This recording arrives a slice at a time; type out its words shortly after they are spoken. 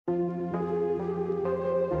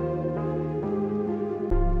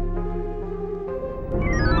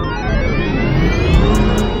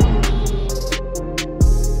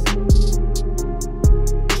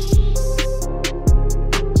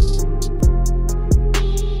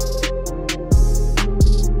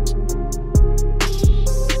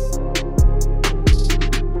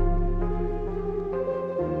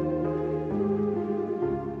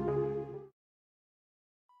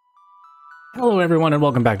everyone and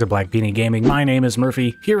welcome back to Black Beanie Gaming. My name is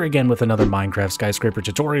Murphy, here again with another Minecraft skyscraper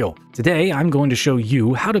tutorial. Today I'm going to show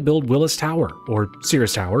you how to build Willis Tower, or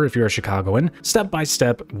Sears Tower if you're a Chicagoan, step by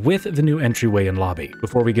step with the new entryway and lobby.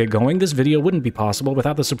 Before we get going, this video wouldn't be possible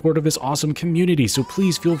without the support of this awesome community, so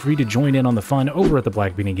please feel free to join in on the fun over at the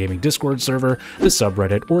Black Beanie Gaming Discord server, the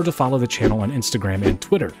subreddit, or to follow the channel on Instagram and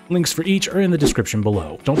Twitter. Links for each are in the description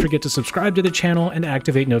below. Don't forget to subscribe to the channel and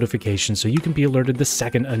activate notifications so you can be alerted the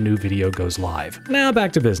second a new video goes live. Now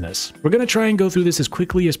back to business. We're going to try and go through this as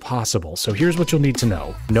quickly as possible, so here's what you'll need to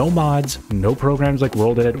know. No mods, no programs like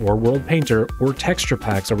World Edit or World Painter, or texture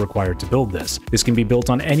packs are required to build this. This can be built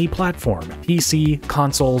on any platform, PC,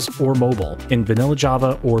 consoles, or mobile, in vanilla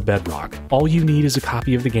Java or Bedrock. All you need is a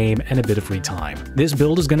copy of the game and a bit of free time. This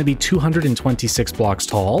build is going to be 226 blocks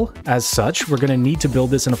tall. As such, we're going to need to build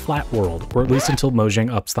this in a flat world, or at least until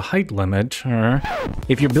Mojang ups the height limit.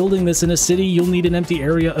 If you're building this in a city, you'll need an empty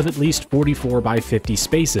area of at least 44 by 50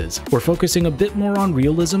 spaces. We're focusing a bit more on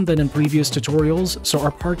realism than in previous tutorials, so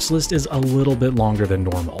our parts list is a little bit longer than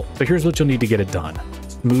normal. So here's what you'll need to get it done.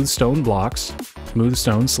 Smooth stone blocks, smooth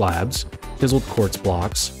stone slabs, chiseled quartz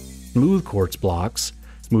blocks, smooth quartz blocks,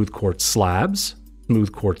 smooth quartz slabs,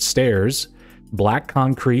 smooth quartz stairs, black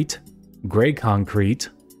concrete, gray concrete,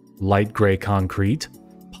 light gray concrete,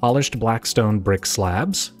 polished black stone brick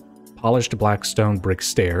slabs, polished black stone brick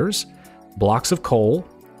stairs, blocks of coal,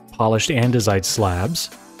 polished andesite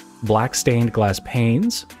slabs, black stained glass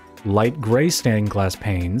panes, light gray stained glass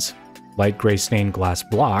panes, light gray stained glass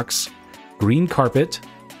blocks, green carpet,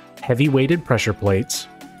 heavy weighted pressure plates,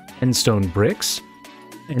 end stone bricks,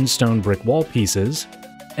 end stone brick wall pieces,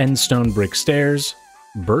 end stone brick stairs,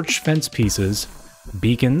 birch fence pieces,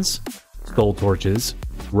 beacons, skull torches,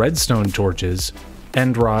 redstone torches,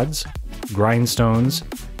 end rods, grindstones,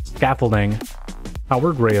 scaffolding,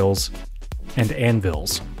 powered rails, and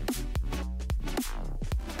anvils.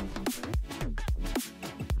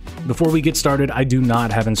 Before we get started, I do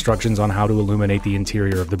not have instructions on how to illuminate the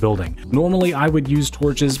interior of the building. Normally I would use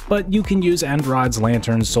torches, but you can use end rods,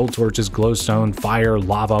 lanterns, soul torches, glowstone, fire,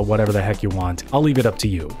 lava, whatever the heck you want. I'll leave it up to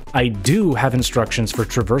you. I do have instructions for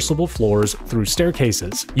traversable floors through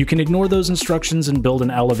staircases. You can ignore those instructions and build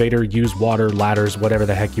an elevator, use water, ladders, whatever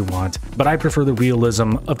the heck you want, but I prefer the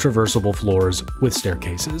realism of traversable floors with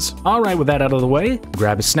staircases. Alright, with that out of the way,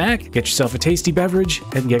 grab a snack, get yourself a tasty beverage,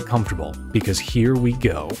 and get comfortable, because here we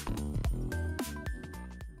go.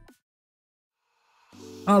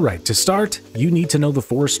 Alright, to start, you need to know the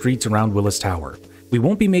 4 streets around Willis Tower. We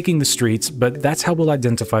won't be making the streets, but that's how we'll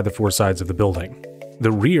identify the 4 sides of the building.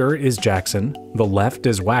 The rear is Jackson, the left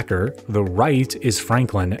is Wacker, the right is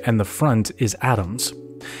Franklin, and the front is Adams.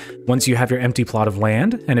 Once you have your empty plot of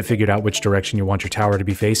land, and have figured out which direction you want your tower to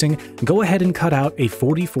be facing, go ahead and cut out a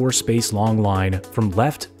 44 space long line from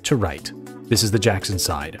left to right. This is the Jackson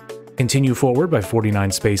side. Continue forward by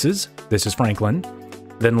 49 spaces, this is Franklin.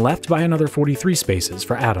 Then left by another 43 spaces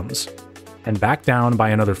for Adams, and back down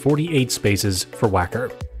by another 48 spaces for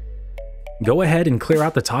Wacker. Go ahead and clear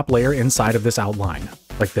out the top layer inside of this outline,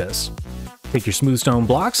 like this. Take your smooth stone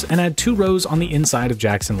blocks and add 2 rows on the inside of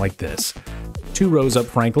Jackson like this. 2 rows up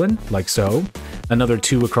Franklin, like so, another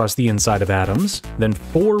 2 across the inside of Adams, then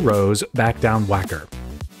 4 rows back down Wacker.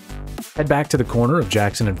 Head back to the corner of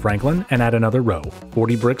Jackson and Franklin and add another row,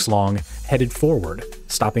 40 bricks long, headed forward,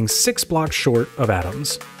 stopping 6 blocks short of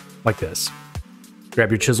Adams, like this.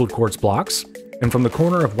 Grab your chiseled quartz blocks, and from the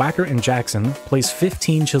corner of Wacker and Jackson, place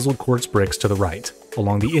 15 chiseled quartz bricks to the right,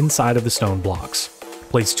 along the inside of the stone blocks.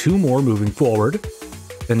 Place 2 more moving forward,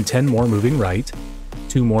 then 10 more moving right,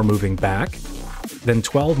 2 more moving back, then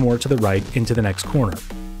 12 more to the right into the next corner.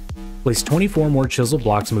 Place 24 more chiseled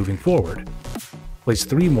blocks moving forward. Place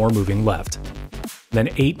 3 more moving left, then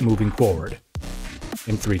 8 moving forward,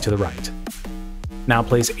 and 3 to the right. Now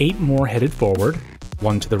place 8 more headed forward,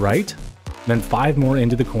 1 to the right, then 5 more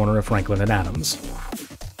into the corner of Franklin and Adams.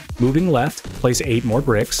 Moving left, place 8 more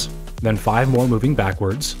bricks, then 5 more moving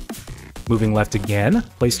backwards. Moving left again,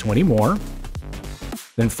 place 20 more,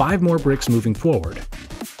 then 5 more bricks moving forward.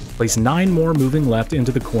 Place 9 more moving left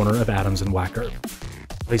into the corner of Adams and Wacker.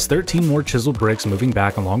 Place 13 more chiseled bricks moving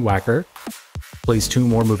back along Wacker. Place 2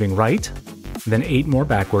 more moving right, then 8 more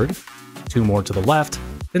backward, 2 more to the left,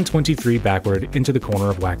 then 23 backward into the corner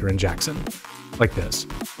of Wacker and Jackson, like this.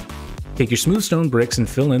 Take your smooth stone bricks and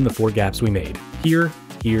fill in the 4 gaps we made, here,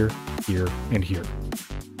 here, here, and here.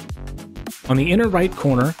 On the inner right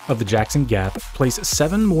corner of the Jackson gap, place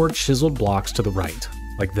 7 more chiseled blocks to the right,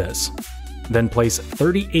 like this. Then place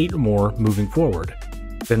 38 more moving forward,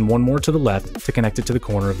 then 1 more to the left to connect it to the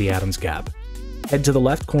corner of the Adams gap. Head to the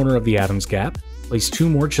left corner of the Adams gap, place 2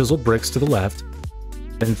 more chiseled bricks to the left,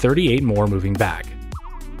 then 38 more moving back.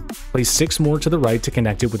 Place 6 more to the right to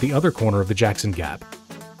connect it with the other corner of the Jackson gap.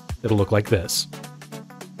 It'll look like this.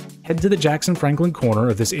 Head to the Jackson-Franklin corner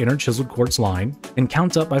of this inner chiseled quartz line and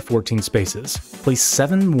count up by 14 spaces. Place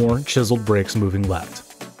 7 more chiseled bricks moving left.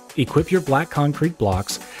 Equip your black concrete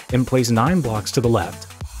blocks and place 9 blocks to the left.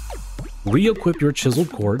 Re-equip your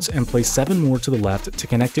chiseled quartz and place 7 more to the left to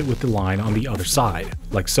connect it with the line on the other side,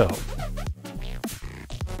 like so.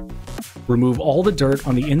 Remove all the dirt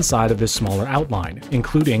on the inside of this smaller outline,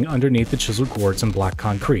 including underneath the chiseled quartz and black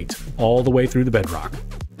concrete, all the way through the bedrock.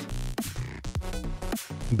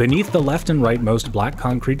 Beneath the left and rightmost black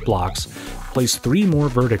concrete blocks, place 3 more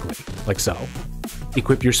vertically, like so.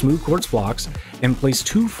 Equip your smooth quartz blocks and place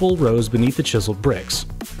 2 full rows beneath the chiseled bricks,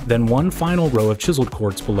 then 1 final row of chiseled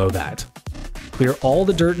quartz below that. Clear all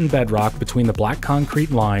the dirt and bedrock between the black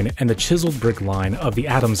concrete line and the chiseled brick line of the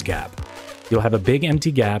Adams gap. You'll have a big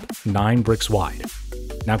empty gap 9 bricks wide.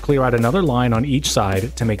 Now clear out another line on each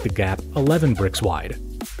side to make the gap 11 bricks wide.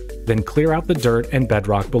 Then clear out the dirt and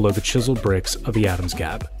bedrock below the chiseled bricks of the Adams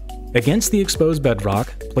gap. Against the exposed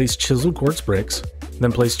bedrock, place chiseled quartz bricks,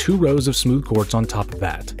 then place 2 rows of smooth quartz on top of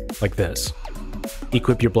that, like this.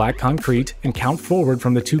 Equip your black concrete and count forward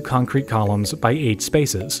from the 2 concrete columns by 8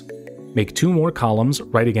 spaces. Make 2 more columns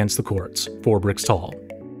right against the quartz, 4 bricks tall.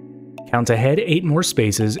 Count ahead 8 more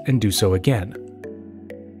spaces and do so again.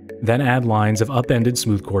 Then add lines of upended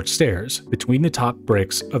smooth quartz stairs between the top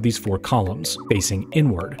bricks of these 4 columns, facing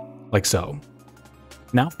inward, like so.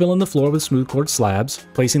 Now fill in the floor with smooth quartz slabs,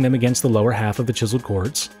 placing them against the lower half of the chiseled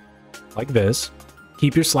quartz, like this.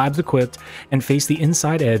 Keep your slabs equipped and face the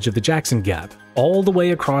inside edge of the Jackson gap. All the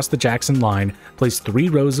way across the Jackson line, place 3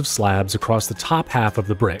 rows of slabs across the top half of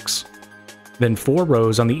the bricks. Then 4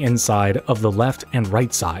 rows on the inside of the left and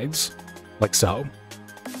right sides, like so.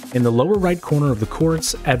 In the lower right corner of the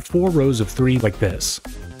quartz, add 4 rows of 3 like this.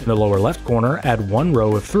 In the lower left corner, add 1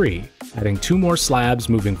 row of 3, adding 2 more slabs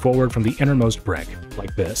moving forward from the innermost brick,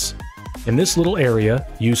 like this. In this little area,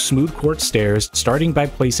 use smooth quartz stairs, starting by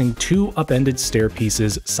placing 2 upended stair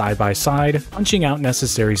pieces side by side, punching out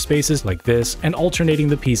necessary spaces like this, and alternating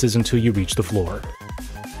the pieces until you reach the floor.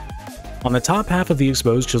 On the top half of the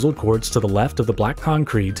exposed chiseled quartz to the left of the black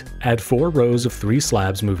concrete, add 4 rows of 3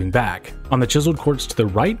 slabs moving back. On the chiseled quartz to the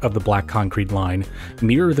right of the black concrete line,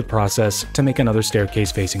 mirror the process to make another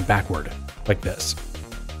staircase facing backward, like this.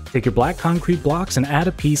 Take your black concrete blocks and add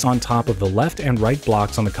a piece on top of the left and right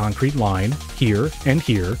blocks on the concrete line, here and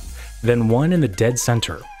here, then 1 in the dead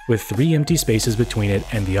center, with 3 empty spaces between it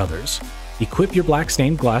and the others. Equip your black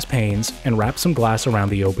stained glass panes and wrap some glass around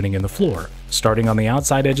the opening in the floor, starting on the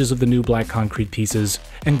outside edges of the new black concrete pieces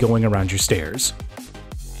and going around your stairs.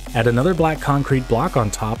 Add another black concrete block on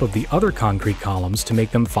top of the other concrete columns to make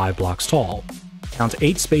them 5 blocks tall. Count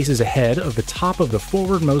 8 spaces ahead of the top of the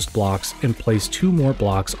forwardmost blocks and place 2 more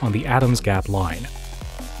blocks on the Adams gap line.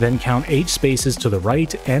 Then count 8 spaces to the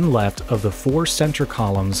right and left of the 4 center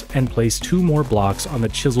columns and place 2 more blocks on the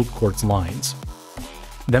chiseled quartz lines.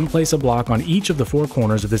 Then place a block on each of the 4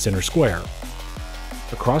 corners of this inner square.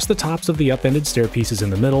 Across the tops of the upended stair pieces in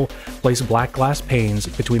the middle, place black glass panes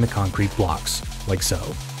between the concrete blocks, like so.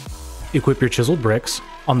 Equip your chiseled bricks.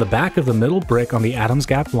 On the back of the middle brick on the Adams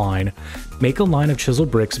gap line, make a line of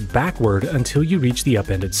chiseled bricks backward until you reach the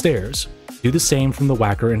upended stairs. Do the same from the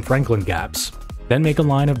Wacker and Franklin gaps. Then make a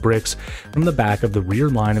line of bricks from the back of the rear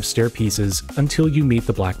line of stair pieces until you meet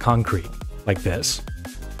the black concrete, like this.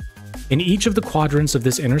 In each of the quadrants of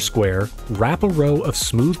this inner square, wrap a row of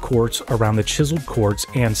smooth quartz around the chiseled quartz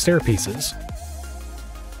and stair pieces,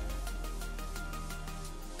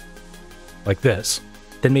 like this.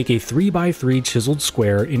 Then make a 3x3 chiseled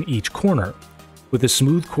square in each corner, with a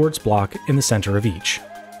smooth quartz block in the center of each,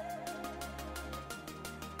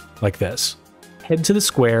 like this. Head to the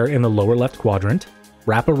square in the lower left quadrant,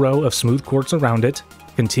 wrap a row of smooth quartz around it,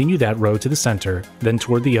 continue that row to the center, then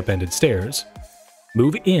toward the upended stairs.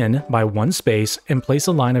 Move in by 1 space and place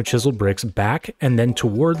a line of chiseled bricks back and then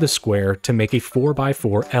toward the square to make a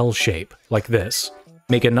 4x4 L shape, like this.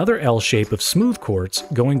 Make another L shape of smooth quartz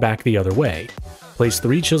going back the other way. Place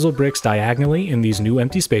 3 chiseled bricks diagonally in these new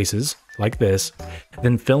empty spaces, like this,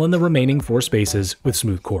 then fill in the remaining 4 spaces with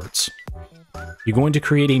smooth quartz. You're going to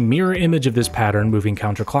create a mirror image of this pattern moving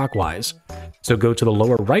counterclockwise, so go to the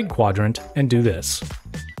lower right quadrant and do this.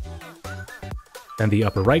 Then the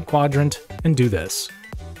upper right quadrant and do this.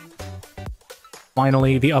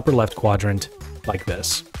 Finally, the upper left quadrant, like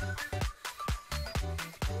this.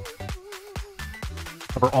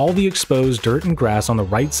 Cover all the exposed dirt and grass on the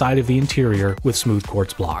right side of the interior with smooth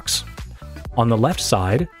quartz blocks. On the left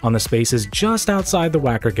side, on the spaces just outside the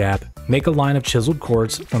whacker gap, make a line of chiseled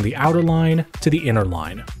quartz from the outer line to the inner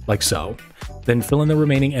line, like so. Then fill in the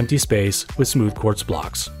remaining empty space with smooth quartz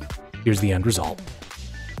blocks. Here's the end result.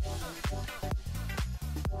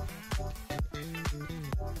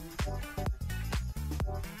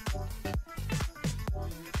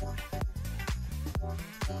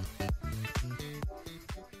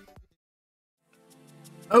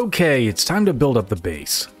 Okay, it's time to build up the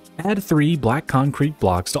base. Add 3 black concrete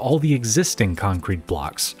blocks to all the existing concrete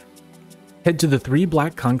blocks. Head to the 3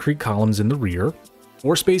 black concrete columns in the rear.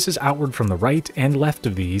 4 spaces outward from the right and left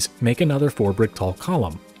of these, make another 4 brick tall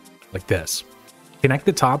column, like this. Connect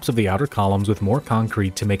the tops of the outer columns with more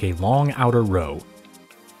concrete to make a long outer row.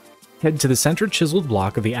 Head to the center chiseled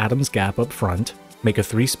block of the Adam's gap up front, make a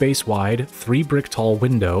 3 space wide, 3 brick tall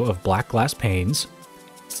window of black glass panes.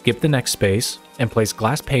 Skip the next space, and place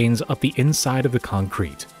glass panes up the inside of the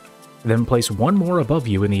concrete. Then place 1 more above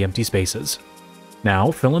you in the empty spaces. Now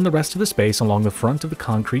fill in the rest of the space along the front of the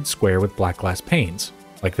concrete square with black glass panes,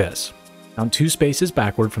 like this. Count 2 spaces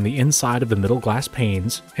backward from the inside of the middle glass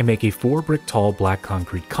panes and make a 4 brick tall black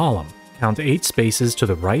concrete column. Count 8 spaces to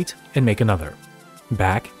the right and make another.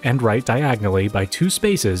 Back and right diagonally by 2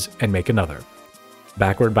 spaces and make another.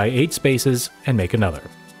 Backward by 8 spaces and make another.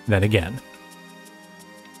 Then again.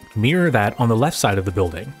 Mirror that on the left side of the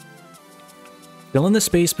building. Fill in the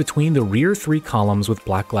space between the rear 3 columns with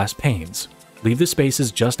black glass panes. Leave the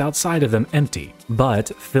spaces just outside of them empty, but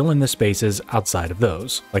fill in the spaces outside of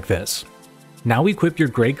those, like this. Now equip your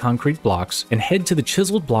gray concrete blocks and head to the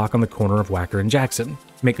chiseled block on the corner of Wacker and Jackson.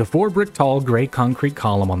 Make a 4 brick tall gray concrete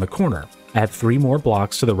column on the corner. Add 3 more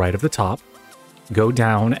blocks to the right of the top. Go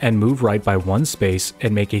down and move right by 1 space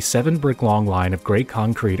and make a 7 brick long line of gray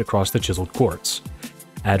concrete across the chiseled quartz.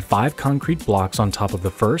 Add 5 concrete blocks on top of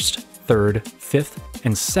the 1st, 3rd, 5th,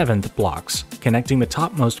 and 7th blocks, connecting the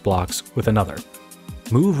topmost blocks with another.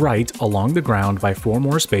 Move right along the ground by 4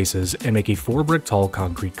 more spaces and make a 4 brick tall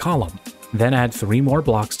concrete column. Then add 3 more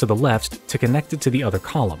blocks to the left to connect it to the other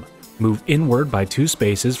column. Move inward by 2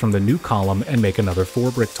 spaces from the new column and make another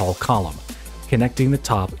 4 brick tall column, connecting the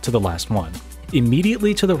top to the last one.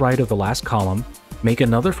 Immediately to the right of the last column, make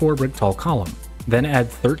another 4 brick tall column. Then add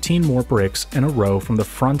 13 more bricks in a row from the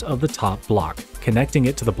front of the top block, connecting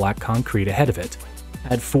it to the black concrete ahead of it.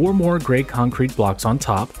 Add 4 more gray concrete blocks on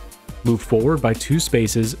top, move forward by 2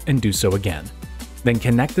 spaces and do so again. Then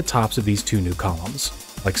connect the tops of these 2 new columns,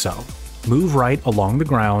 like so. Move right along the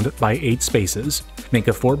ground by 8 spaces, make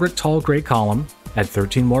a 4 brick tall gray column, add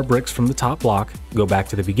 13 more bricks from the top block, go back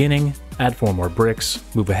to the beginning, add 4 more bricks,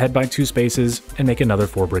 move ahead by 2 spaces, and make another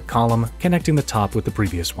 4 brick column, connecting the top with the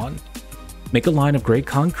previous one. Make a line of gray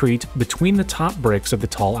concrete between the top bricks of the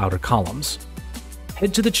tall outer columns.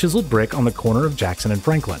 Head to the chiseled brick on the corner of Jackson and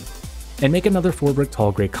Franklin, and make another 4 brick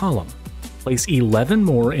tall gray column. Place 11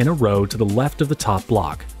 more in a row to the left of the top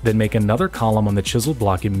block, then make another column on the chiseled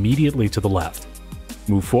block immediately to the left.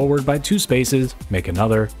 Move forward by 2 spaces, make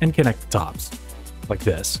another, and connect the tops, like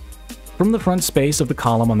this. From the front space of the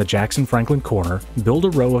column on the Jackson-Franklin corner, build a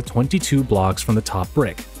row of 22 blocks from the top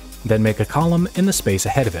brick, then make a column in the space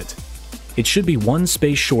ahead of it. It should be 1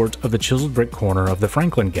 space short of the chiseled brick corner of the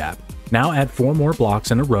Franklin gap. Now add 4 more blocks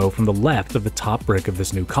in a row from the left of the top brick of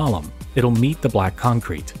this new column. It'll meet the black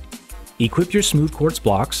concrete. Equip your smooth quartz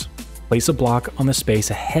blocks, place a block on the space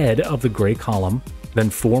ahead of the gray column, then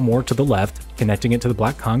 4 more to the left, connecting it to the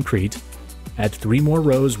black concrete. Add 3 more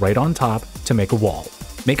rows right on top to make a wall.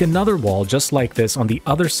 Make another wall just like this on the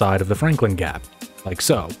other side of the Franklin gap, like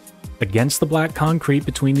so. Against the black concrete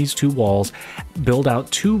between these 2 walls, build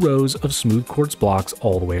out 2 rows of smooth quartz blocks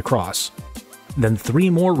all the way across. Then 3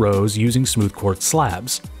 more rows using smooth quartz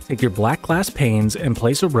slabs. Take your black glass panes and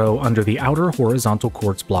place a row under the outer horizontal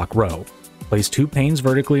quartz block row. Place 2 panes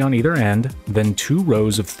vertically on either end, then 2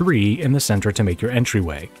 rows of 3 in the center to make your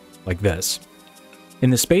entryway, like this. In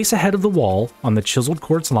the space ahead of the wall, on the chiseled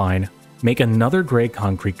quartz line, make another gray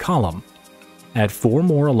concrete column. Add 4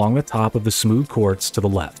 more along the top of the smooth quartz to the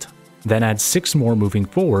left. Then add 6 more moving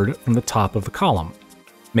forward from the top of the column.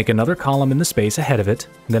 Make another column in the space ahead of it,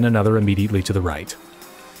 then another immediately to the right.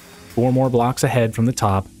 4 more blocks ahead from the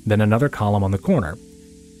top, then another column on the corner.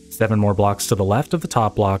 7 more blocks to the left of the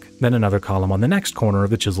top block, then another column on the next corner of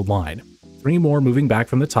the chiseled line. 3 more moving back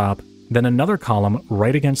from the top, then another column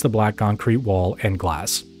right against the black concrete wall and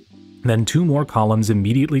glass. Then 2 more columns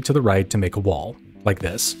immediately to the right to make a wall, like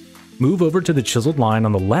this. Move over to the chiseled line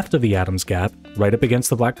on the left of the Adam's gap, right up against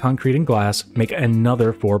the black concrete and glass, make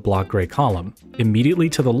another 4 block gray column. Immediately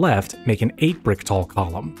to the left, make an 8 brick tall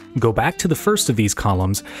column. Go back to the first of these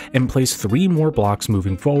columns and place 3 more blocks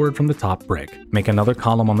moving forward from the top brick. Make another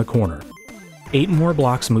column on the corner. 8 more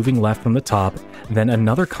blocks moving left from the top, then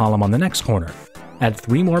another column on the next corner. Add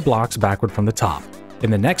 3 more blocks backward from the top. In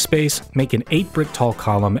the next space, make an 8 brick tall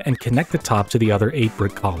column and connect the top to the other 8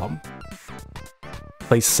 brick column.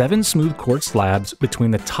 Place 7 smooth quartz slabs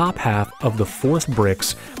between the top half of the 4th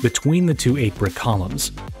bricks between the 2 8 brick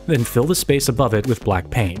columns. Then fill the space above it with black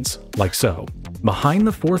panes, like so. Behind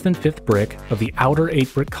the 4th and 5th brick of the outer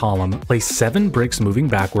 8 brick column, place 7 bricks moving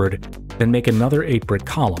backward, then make another 8 brick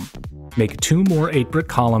column. Make 2 more 8 brick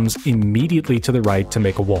columns immediately to the right to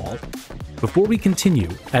make a wall. Before we continue,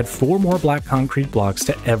 add 4 more black concrete blocks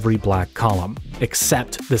to every black column,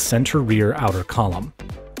 except the center rear outer column,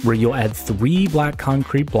 where you'll add 3 black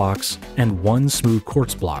concrete blocks and 1 smooth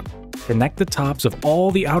quartz block. Connect the tops of all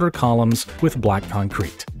the outer columns with black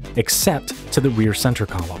concrete, except to the rear center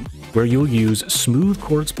column, where you'll use smooth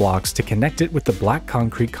quartz blocks to connect it with the black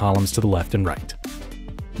concrete columns to the left and right.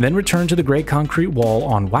 Then return to the gray concrete wall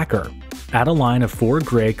on Whacker. Add a line of 4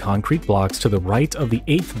 gray concrete blocks to the right of the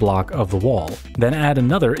 8th block of the wall, then add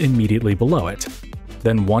another immediately below it.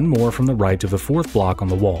 Then 1 more from the right of the 4th block on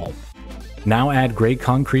the wall. Now add gray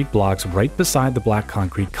concrete blocks right beside the black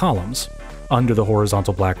concrete columns, under the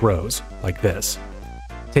horizontal black rows, like this.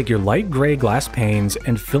 Take your light gray glass panes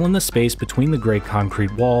and fill in the space between the gray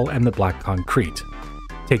concrete wall and the black concrete.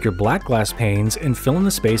 Take your black glass panes and fill in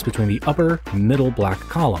the space between the upper, middle black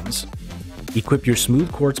columns. Equip your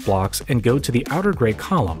smooth quartz blocks and go to the outer gray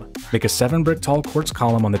column. Make a 7 brick tall quartz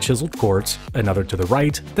column on the chiseled quartz, another to the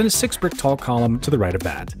right, then a 6 brick tall column to the right of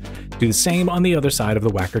that. Do the same on the other side of the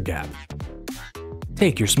Whacker gap.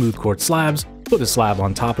 Take your smooth quartz slabs, put a slab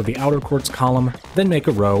on top of the outer quartz column, then make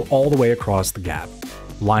a row all the way across the gap.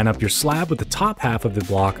 Line up your slab with the top half of the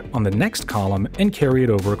block on the next column and carry it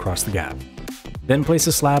over across the gap. Then place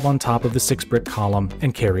a slab on top of the 6 brick column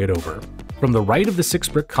and carry it over. From the right of the 6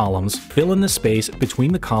 brick columns, fill in the space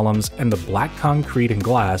between the columns and the black concrete and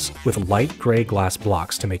glass with light gray glass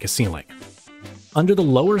blocks to make a ceiling. Under the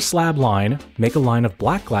lower slab line, make a line of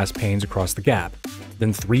black glass panes across the gap,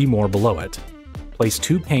 then 3 more below it. Place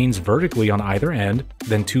 2 panes vertically on either end,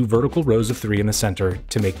 then 2 vertical rows of 3 in the center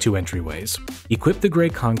to make 2 entryways. Equip the gray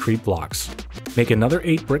concrete blocks. Make another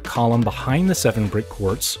 8 brick column behind the 7 brick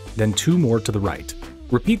quartz, then 2 more to the right.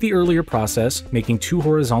 Repeat the earlier process, making 2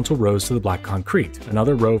 horizontal rows to the black concrete,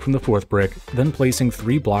 another row from the 4th brick, then placing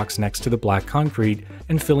 3 blocks next to the black concrete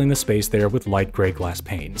and filling the space there with light gray glass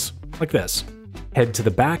panes, like this. Head to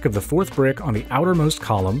the back of the 4th brick on the outermost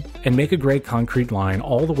column and make a gray concrete line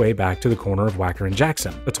all the way back to the corner of Whacker and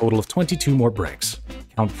Jackson, a total of 22 more bricks.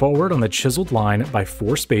 Count forward on the chiseled line by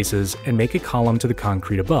 4 spaces and make a column to the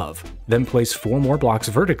concrete above, then place 4 more blocks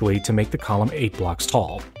vertically to make the column 8 blocks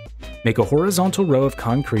tall. Make a horizontal row of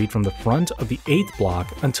concrete from the front of the 8th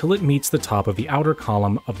block until it meets the top of the outer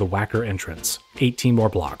column of the Whacker entrance, 18 more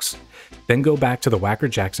blocks. Then go back to the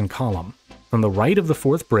Whacker-Jackson column. From the right of the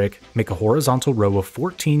 4th brick, make a horizontal row of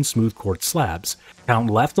 14 smooth quartz slabs. Count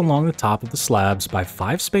left along the top of the slabs by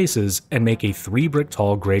 5 spaces and make a 3 brick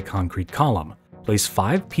tall gray concrete column. Place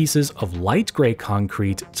 5 pieces of light gray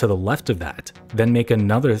concrete to the left of that, then make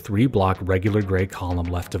another 3 block regular gray column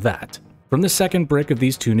left of that. From the 2nd brick of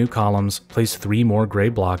these 2 new columns, place 3 more gray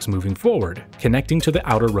blocks moving forward, connecting to the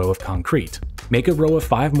outer row of concrete. Make a row of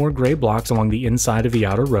 5 more gray blocks along the inside of the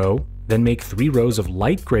outer row, then make 3 rows of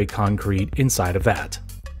light gray concrete inside of that.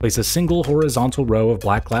 Place a single horizontal row of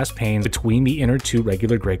black glass panes between the inner 2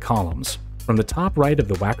 regular gray columns. From the top right of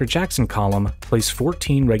the Whacker-Jackson column, place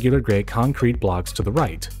 14 regular gray concrete blocks to the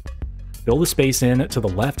right. Fill the space in to the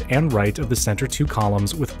left and right of the center 2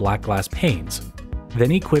 columns with black glass panes.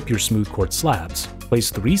 Then equip your smooth quartz slabs.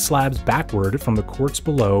 Place 3 slabs backward from the quartz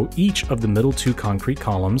below each of the middle 2 concrete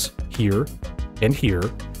columns, here and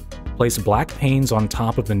here. Place black panes on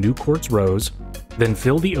top of the new quartz rows, then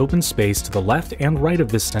fill the open space to the left and right of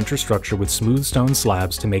this center structure with smooth stone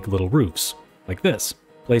slabs to make little roofs, like this.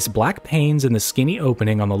 Place black panes in the skinny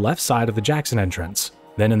opening on the left side of the Jackson entrance,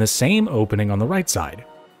 then in the same opening on the right side.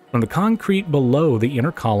 From the concrete below the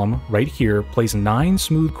inner column, right here, place 9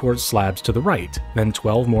 smooth quartz slabs to the right, then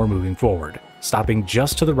 12 more moving forward, stopping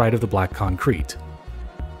just to the right of the black concrete.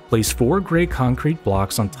 Place 4 gray concrete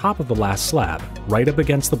blocks on top of the last slab, right up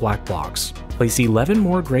against the black blocks. Place 11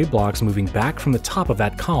 more gray blocks moving back from the top of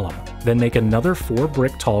that column, then make another 4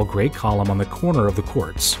 brick tall gray column on the corner of the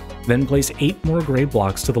quartz. Then place 8 more gray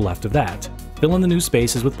blocks to the left of that. Fill in the new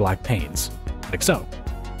spaces with black panes, like so.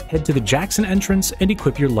 Head to the Jackson entrance and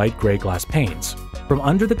equip your light gray glass panes. From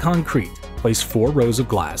under the concrete, place 4 rows of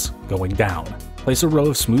glass, going down. Place a row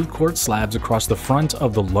of smooth quartz slabs across the front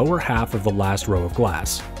of the lower half of the last row of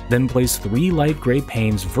glass. Then place 3 light gray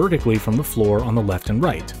panes vertically from the floor on the left and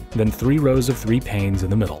right, then 3 rows of 3 panes in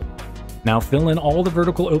the middle. Now fill in all the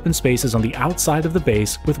vertical open spaces on the outside of the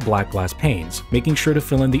base with black glass panes, making sure to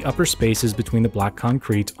fill in the upper spaces between the black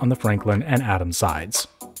concrete on the Franklin and Adams sides.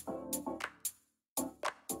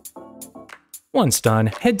 Once done,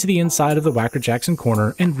 head to the inside of the Wacker-Jackson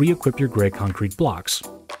corner and re-equip your gray concrete blocks.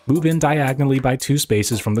 Move in diagonally by 2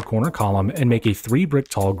 spaces from the corner column and make a 3 brick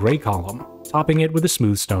tall gray column, topping it with a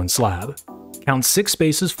smooth stone slab. Count 6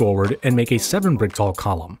 spaces forward and make a 7 brick tall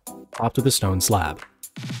column, topped with a stone slab.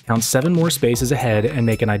 Count 7 more spaces ahead and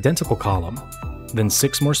make an identical column, then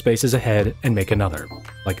 6 more spaces ahead and make another,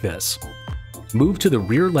 like this. Move to the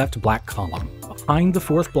rear left black column. Behind the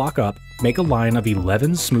 4th block up, make a line of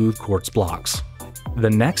 11 smooth quartz blocks. The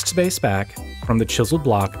next space back, from the chiseled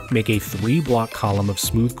block, make a 3 block column of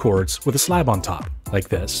smooth quartz with a slab on top, like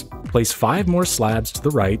this. Place 5 more slabs to the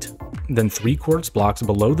right, then 3 quartz blocks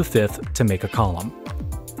below the 5th to make a column.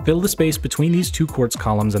 Fill the space between these 2 quartz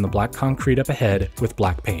columns and the black concrete up ahead with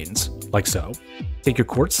black panes, like so. Take your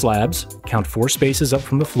quartz slabs, count 4 spaces up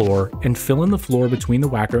from the floor, and fill in the floor between the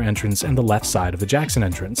Wacker entrance and the left side of the Jackson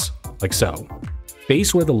entrance, like so.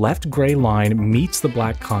 Base where the left gray line meets the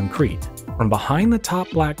black concrete. From behind the top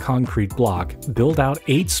black concrete block, build out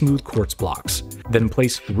 8 smooth quartz blocks, then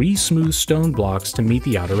place 3 smooth stone blocks to meet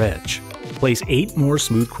the outer edge. Place 8 more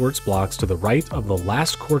smooth quartz blocks to the right of the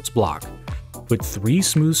last quartz block. Put 3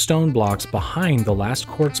 smooth stone blocks behind the last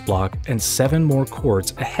quartz block and 7 more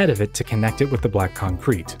quartz ahead of it to connect it with the black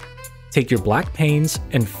concrete. Take your black panes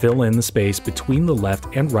and fill in the space between the left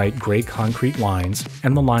and right gray concrete lines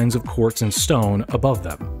and the lines of quartz and stone above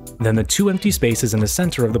them, then the 2 empty spaces in the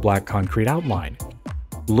center of the black concrete outline.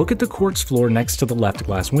 Look at the quartz floor next to the left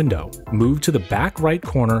glass window. Move to the back right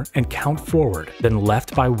corner and count forward, then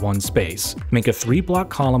left by 1 space. Make a 3 block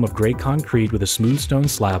column of gray concrete with a smooth stone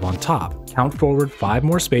slab on top. Count forward 5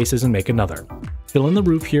 more spaces and make another. Fill in the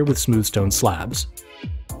roof here with smooth stone slabs.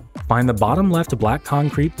 Find the bottom left black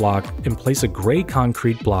concrete block and place a gray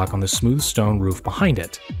concrete block on the smooth stone roof behind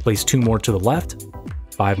it. Place 2 more to the left,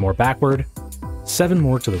 5 more backward, 7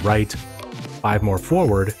 more to the right, 5 more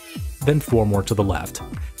forward, then 4 more to the left.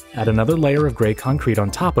 Add another layer of gray concrete on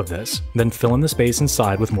top of this, then fill in the space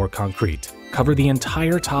inside with more concrete. Cover the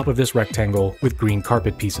entire top of this rectangle with green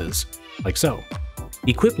carpet pieces, like so.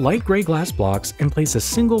 Equip light gray glass blocks and place a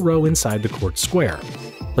single row inside the quartz square.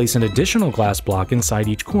 Place an additional glass block inside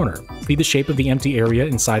each corner. See the shape of the empty area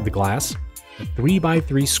inside the glass? A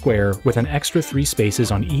 3x3 square with an extra 3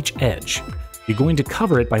 spaces on each edge. You're going to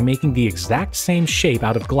cover it by making the exact same shape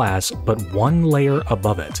out of glass, but 1 layer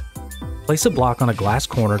above it. Place a block on a glass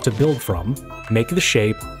corner to build from, make the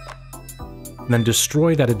shape, then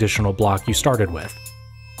destroy that additional block you started with.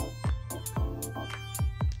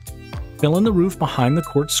 Fill in the roof behind the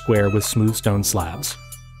quartz square with smooth stone slabs.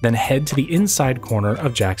 Then head to the inside corner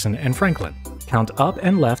of Jackson and Franklin. Count up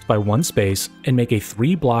and left by 1 space and make a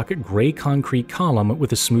 3 block gray concrete column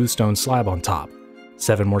with a smooth stone slab on top.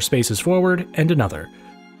 7 more spaces forward and another.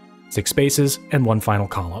 6 spaces and 1 final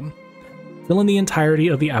column. Fill in the entirety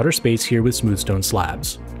of the outer space here with smooth stone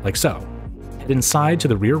slabs, like so. Head inside to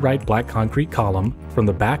the rear right black concrete column. From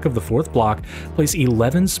the back of the 4th block, place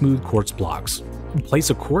 11 smooth quartz blocks. Place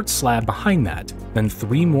a quartz slab behind that, then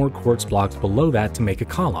 3 more quartz blocks below that to make a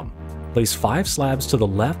column. Place 5 slabs to the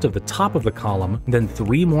left of the top of the column, then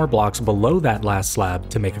 3 more blocks below that last slab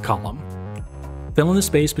to make a column. Fill in the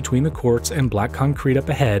space between the quartz and black concrete up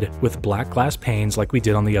ahead with black glass panes like we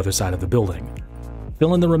did on the other side of the building.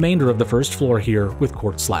 Fill in the remainder of the first floor here with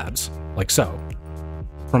quartz slabs, like so.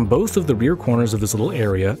 From both of the rear corners of this little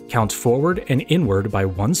area, count forward and inward by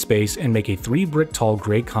 1 space and make a 3 brick tall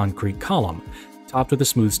gray concrete column, topped with a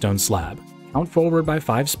smooth stone slab. Count forward by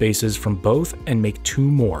 5 spaces from both and make 2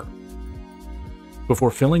 more,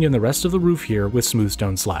 before filling in the rest of the roof here with smooth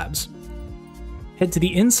stone slabs. Head to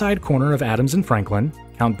the inside corner of Adams and Franklin,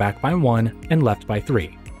 count back by 1 and left by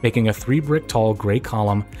 3, making a 3 brick tall gray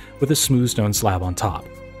column with a smooth stone slab on top.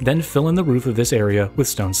 Then fill in the roof of this area with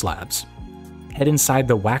stone slabs. Head inside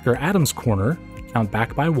the Wacker Adams corner, count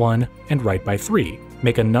back by 1 and right by 3.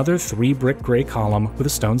 Make another 3 brick gray column with a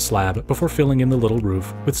stone slab before filling in the little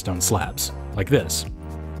roof with stone slabs, like this.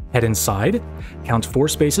 Head inside, count 4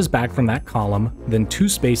 spaces back from that column, then 2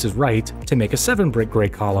 spaces right to make a 7 brick gray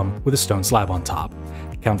column with a stone slab on top.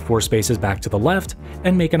 Count 4 spaces back to the left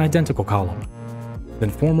and make an identical column. Then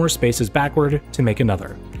 4 more spaces backward to make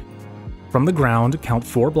another. From the ground, count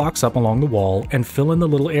 4 blocks up along the wall and fill in the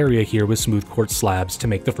little area here with smooth quartz slabs to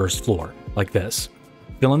make the first floor, like this.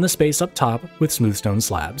 Fill in the space up top with smooth stone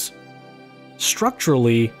slabs.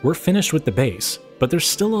 Structurally, we're finished with the base, but there's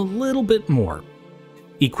still a little bit more.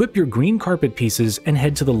 Equip your green carpet pieces and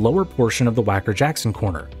head to the lower portion of the Wacker-Jackson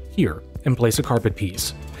corner, here, and place a carpet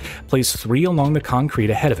piece. Place 3 along the concrete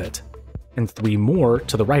ahead of it, and 3 more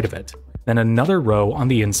to the right of it, then another row on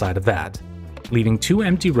the inside of that, leaving 2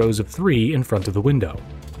 empty rows of 3 in front of the window.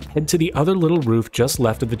 Head to the other little roof just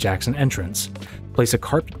left of the Jackson entrance. Place a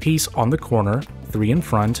carpet piece on the corner, 3 in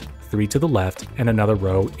front, 3 to the left, and another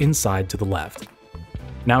row inside to the left.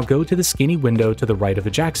 Now go to the skinny window to the right of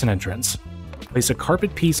the Jackson entrance. Place a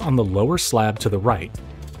carpet piece on the lower slab to the right,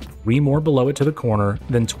 3 more below it to the corner,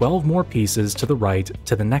 then 12 more pieces to the right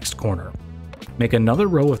to the next corner. Make another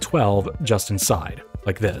row of 12 just inside,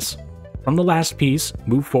 like this. From the last piece,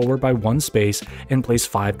 move forward by 1 space and place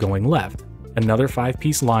 5 going left. Another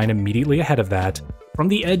 5-piece line immediately ahead of that. From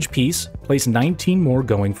the edge piece, place 19 more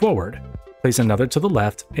going forward. Place another to the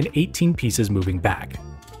left and 18 pieces moving back.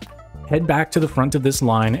 Head back to the front of this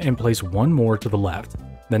line and place 1 more to the left,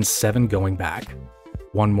 then 7 going back.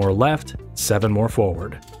 1 more left, 7 more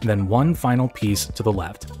forward, then 1 final piece to the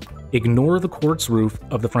left. Ignore the quartz roof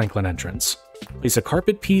of the Franklin entrance. Place a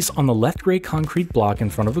carpet piece on the left gray concrete block in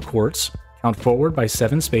front of the quartz, count forward by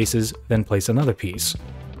 7 spaces, then place another piece.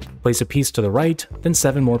 Place a piece to the right, then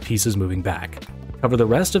 7 more pieces moving back. Cover the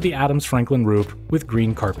rest of the Adams Franklin roof with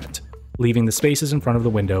green carpet, leaving the spaces in front of the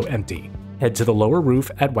window empty. Head to the lower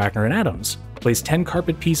roof at Wagner and Adams. Place 10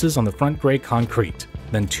 carpet pieces on the front gray concrete,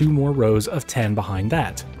 then 2 more rows of 10 behind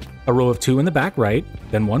that. A row of 2 in the back right,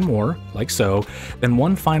 then 1 more, like so, then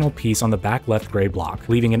 1 final piece on the back left gray block,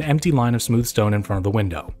 leaving an empty line of smooth stone in front of the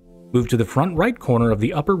window. Move to the front right corner of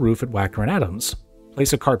the upper roof at Wagner and Adams.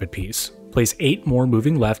 Place a carpet piece. Place 8 more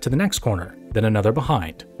moving left to the next corner, then another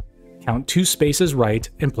behind. Count 2 spaces right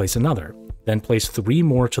and place another, then place 3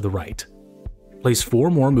 more to the right. Place 4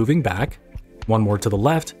 more moving back, 1 more to the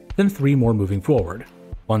left, then 3 more moving forward.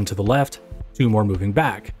 1 to the left, 2 more moving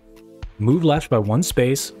back. Move left by 1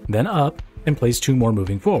 space, then up, and place 2 more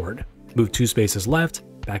moving forward. Move 2 spaces left,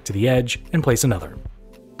 back to the edge, and place another.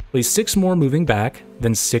 Place 6 more moving back,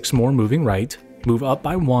 then 6 more moving right. Move up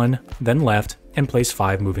by 1, then left, and place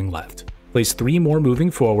 5 moving left. Place 3 more moving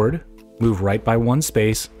forward. Move right by 1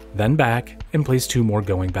 space, then back, and place 2 more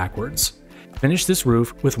going backwards. Finish this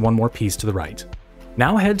roof with 1 more piece to the right.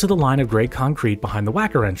 Now head to the line of gray concrete behind the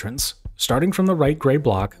Wagner entrance. Starting from the right gray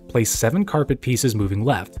block, place 7 carpet pieces moving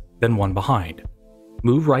left, then 1 behind.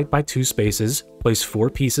 Move right by 2 spaces, place 4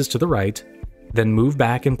 pieces to the right, then move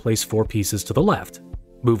back and place 4 pieces to the left.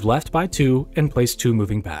 Move left by 2 and place 2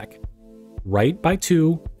 moving back. Right by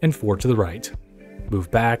 2 and 4 to the right. Move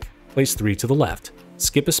back, place 3 to the left.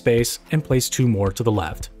 Skip a space and place 2 more to the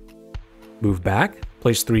left. Move back,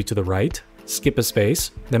 place 3 to the right. Skip a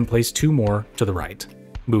space, then place 2 more to the right.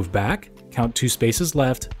 Move back, count 2 spaces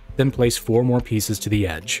left, then place 4 more pieces to the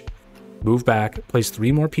edge. Move back, place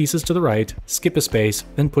 3 more pieces to the right, skip a space,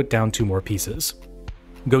 then put down 2 more pieces.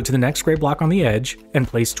 Go to the next gray block on the edge and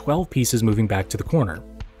place 12 pieces moving back to the corner.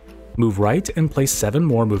 Move right and place 7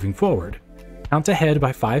 more moving forward. Count ahead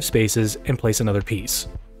by 5 spaces and place another piece.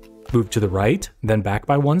 Move to the right, then back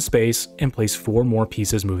by 1 space and place 4 more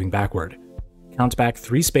pieces moving backward. Count back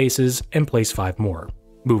 3 spaces and place 5 more.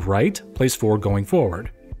 Move right, place 4 going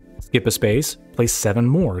forward. Skip a space, place 7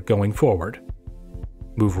 more going forward.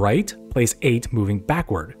 Move right, place 8 moving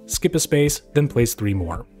backward. Skip a space, then place 3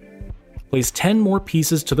 more. Place 10 more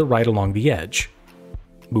pieces to the right along the edge.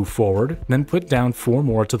 Move forward, then put down 4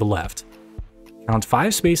 more to the left. Count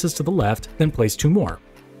 5 spaces to the left, then place 2 more.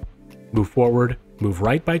 Move forward, move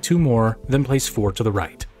right by 2 more, then place 4 to the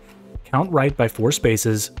right. Count right by 4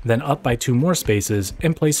 spaces, then up by 2 more spaces,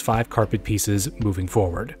 and place 5 carpet pieces moving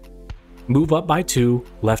forward. Move up by 2,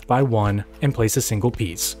 left by 1, and place a single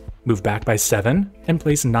piece. Move back by 7, and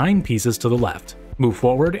place 9 pieces to the left. Move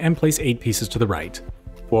forward and place 8 pieces to the right.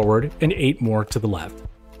 Forward and 8 more to the left.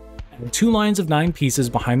 Add 2 lines of 9 pieces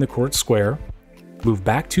behind the quartz square. Move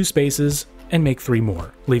back 2 spaces, and make 3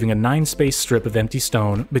 more, leaving a 9-space strip of empty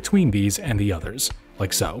stone between these and the others,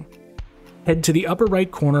 like so. Head to the upper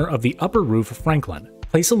right corner of the upper roof of Franklin.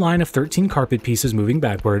 Place a line of 13 carpet pieces moving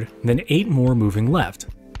backward, then 8 more moving left.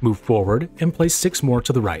 Move forward and place 6 more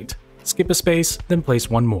to the right. Skip a space, then place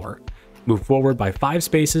 1 more. Move forward by 5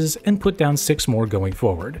 spaces and put down 6 more going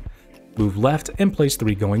forward. Move left and place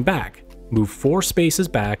 3 going back. Move 4 spaces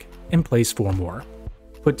back and place 4 more.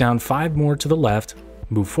 Put down 5 more to the left.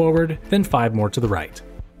 Move forward, then 5 more to the right.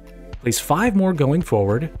 Place 5 more going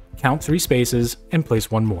forward, count 3 spaces, and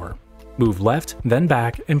place 1 more. Move left, then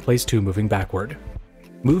back, and place 2 moving backward.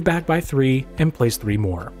 Move back by 3, and place 3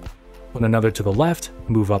 more. Put another to the left,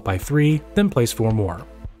 move up by 3, then place 4 more.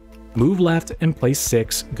 Move left and place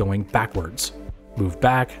 6 going backwards. Move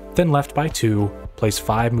back, then left by 2, place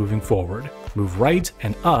 5 moving forward. Move right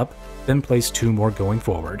and up, then place 2 more going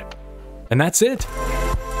forward. And that's it!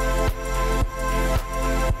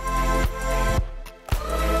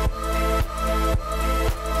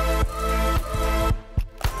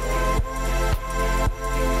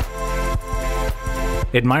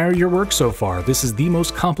 Admire your work so far. This is the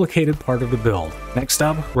most complicated part of the build. Next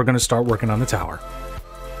up, we're going to start working on the tower.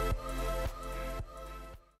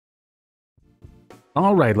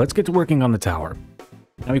 Alright, let's get to working on the tower.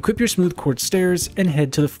 Now equip your smooth quartz stairs and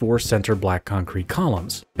head to the 4 center black concrete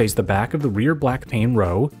columns. Face the back of the rear black pane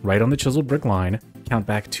row, right on the chiseled brick line, count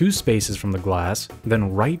back 2 spaces from the glass,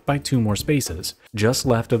 then right by 2 more spaces, just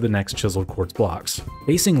left of the next chiseled quartz blocks.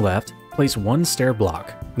 Facing left, place 1 stair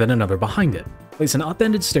block, then another behind it. Place an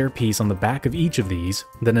upended stair piece on the back of each of these,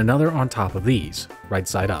 then another on top of these, right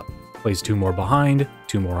side up. Place 2 more behind,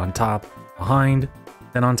 2 more on top, behind,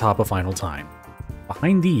 then on top a final time.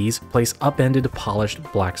 Behind these, place upended polished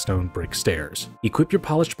blackstone brick stairs. Equip your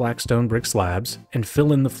polished blackstone brick slabs and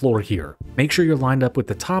fill in the floor here. Make sure you're lined up with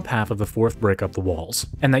the top half of the 4th brick up the walls,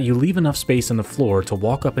 and that you leave enough space in the floor to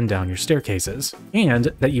walk up and down your staircases, and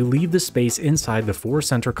that you leave the space inside the 4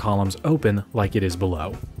 center columns open like it is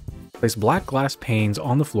below. Place black glass panes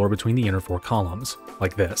on the floor between the inner 4 columns,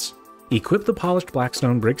 like this. Equip the polished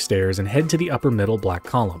blackstone brick stairs and head to the upper middle black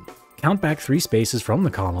column. Count back 3 spaces from the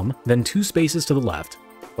column, then 2 spaces to the left.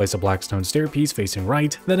 Place a blackstone stair piece facing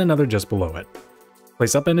right, then another just below it.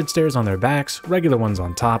 Place upended stairs on their backs, regular ones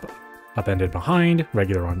on top, upended behind,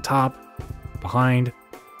 regular on top, behind,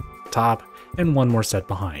 top, and 1 more set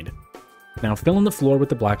behind. Now fill in the floor with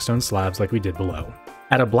the blackstone slabs like we did below.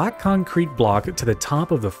 Add a black concrete block to the top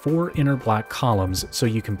of the 4 inner black columns so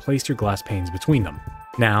you can place your glass panes between them.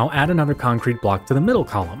 Now add another concrete block to the middle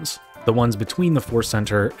columns, the ones between the 4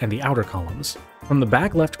 center and the outer columns. From the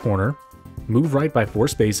back left corner, move right by 4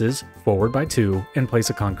 spaces, forward by 2, and place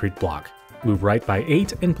a concrete block. Move right by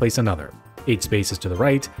 8 and place another. 8 spaces to the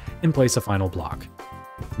right, and place a final block.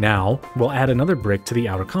 Now, we'll add another brick to the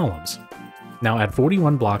outer columns. Now add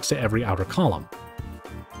 41 blocks to every outer column.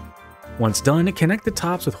 Once done, connect the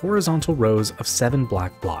tops with horizontal rows of 7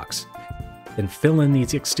 black blocks. Then fill in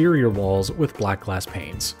these exterior walls with black glass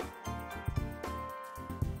panes.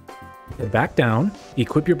 Head back down,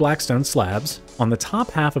 equip your blackstone slabs. On the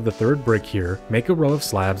top half of the 3rd brick here, make a row of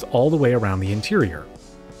slabs all the way around the interior.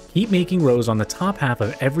 Keep making rows on the top half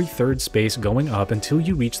of every 3rd space going up until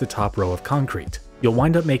you reach the top row of concrete. You'll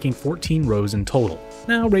wind up making 14 rows in total.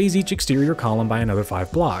 Now raise each exterior column by another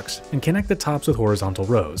 5 blocks, and connect the tops with horizontal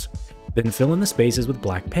rows. Then fill in the spaces with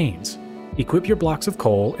black panes. Equip your blocks of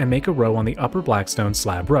coal and make a row on the upper blackstone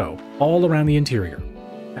slab row, all around the interior.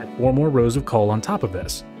 Add 4 more rows of coal on top of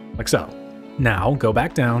this, like so. Now, go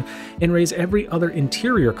back down and raise every other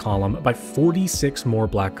interior column by 46 more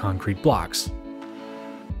black concrete blocks.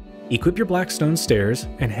 Equip your blackstone stairs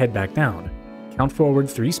and head back down. Count forward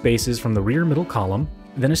 3 spaces from the rear middle column,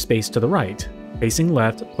 then a space to the right. Facing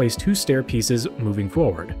left, place 2 stair pieces moving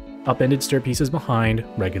forward. Upended stair pieces behind,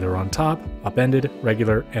 regular on top, upended,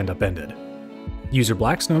 regular, and upended. Use your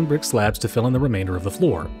blackstone brick slabs to fill in the remainder of the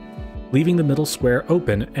floor, leaving the middle square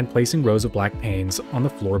open and placing rows of black panes on the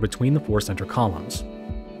floor between the 4 center columns.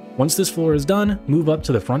 Once this floor is done, move up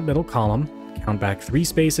to the front middle column, count back 3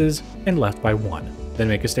 spaces, and left by 1, then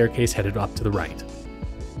make a staircase headed up to the right.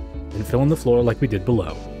 Then fill in the floor like we did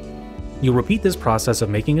below. You'll repeat this process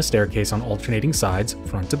of making a staircase on alternating sides,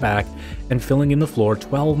 front to back, and filling in the floor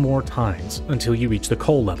 12 more times until you reach the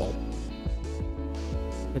coal level.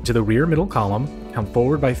 Head to the rear middle column, count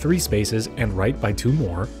forward by 3 spaces and right by 2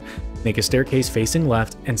 more, make a staircase facing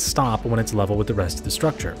left and stop when it's level with the rest of the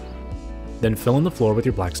structure. Then fill in the floor with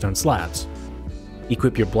your blackstone slabs.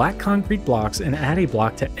 Equip your black concrete blocks and add a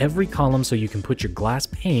block to every column so you can put your glass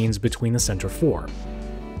panes between the center 4.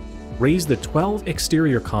 Raise the 12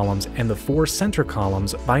 exterior columns and the 4 center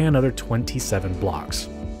columns by another 27 blocks.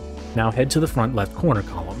 Now head to the front left corner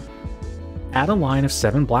column. Add a line of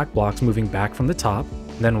 7 black blocks moving back from the top,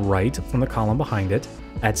 then right from the column behind it.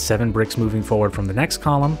 Add 7 bricks moving forward from the next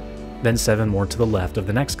column, then 7 more to the left of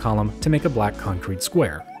the next column to make a black concrete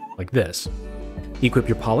square, like this. Equip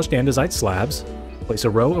your polished andesite slabs. Place a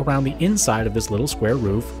row around the inside of this little square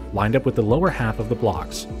roof, lined up with the lower half of the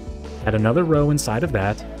blocks. Add another row inside of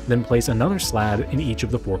that, then place another slab in each of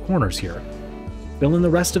the 4 corners here. Fill in the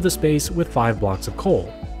rest of the space with 5 blocks of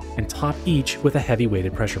coal, and top each with a heavy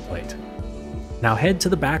weighted pressure plate. Now head to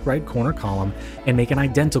the back right corner column and make an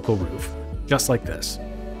identical roof, just like this.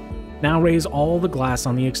 Now raise all the glass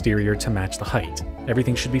on the exterior to match the height.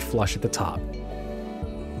 Everything should be flush at the top.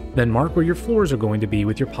 Then mark where your floors are going to be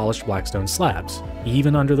with your polished blackstone slabs,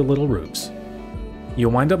 even under the little roofs.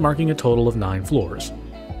 You'll wind up marking a total of 9 floors.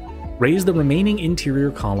 Raise the remaining interior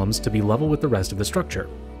columns to be level with the rest of the structure.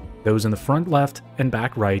 Those in the front left and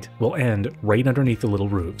back right will end right underneath the little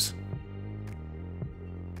roofs.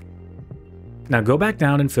 Now go back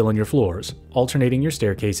down and fill in your floors, alternating your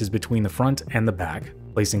staircases between the front and the back.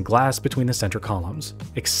 placing glass between the center columns,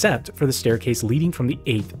 except for the staircase leading from the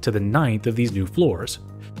 8th to the 9th of these new floors.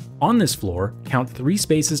 On this floor, count 3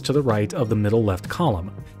 spaces to the right of the middle left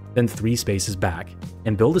column, then 3 spaces back,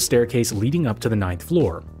 and build a staircase leading up to the 9th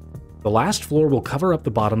floor. The last floor will cover up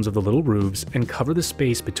the bottoms of the little roofs and cover the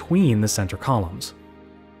space between the center columns.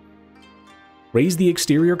 Raise the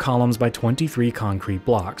exterior columns by 23 concrete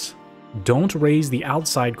blocks. Don't raise the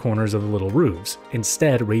outside corners of the little roofs,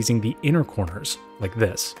 instead raising the inner corners, like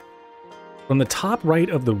this. From the top right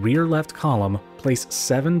of the rear left column, place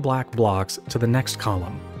 7 black blocks to the next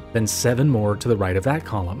column, then 7 more to the right of that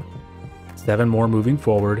column. 7 more moving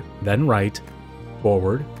forward, then right,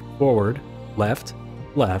 forward, forward, left,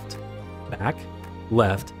 left, back,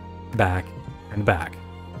 left, back, and back.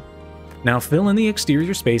 Now fill in the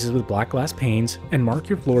exterior spaces with black glass panes and mark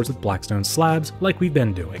your floors with blackstone slabs like we've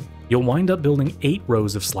been doing. You'll wind up building 8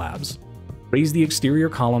 rows of slabs. Raise the exterior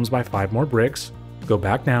columns by 5 more bricks, go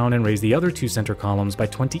back down and raise the other 2 center columns by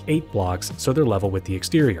 28 blocks so they're level with the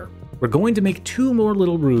exterior. We're going to make 2 more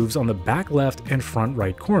little roofs on the back left and front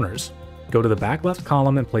right corners. Go to the back left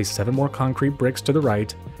column and place 7 more concrete bricks to the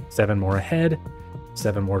right, 7 more ahead,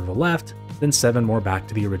 7 more to the left, then 7 more back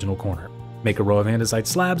to the original corner. Make a row of andesite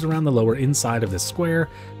slabs around the lower inside of this square,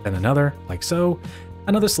 then another, like so,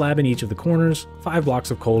 another slab in each of the corners, 5 blocks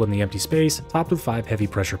of coal in the empty space, topped with 5 heavy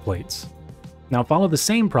pressure plates. Now follow the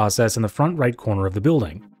same process in the front right corner of the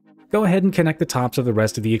building. Go ahead and connect the tops of the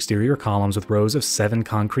rest of the exterior columns with rows of 7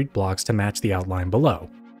 concrete blocks to match the outline below.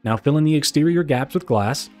 Now fill in the exterior gaps with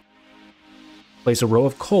glass. Place a row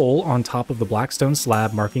of coal on top of the blackstone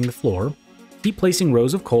slab marking the floor. Keep placing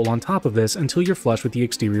rows of coal on top of this until you're flush with the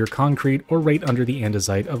exterior concrete or right under the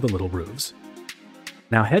andesite of the little roofs.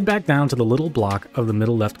 Now head back down to the little block of the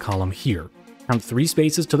middle left column here. Count 3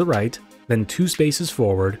 spaces to the right, then 2 spaces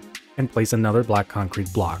forward, and place another black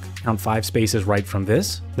concrete block. Count 5 spaces right from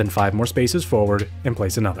this, then 5 more spaces forward, and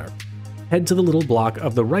place another. Head to the little block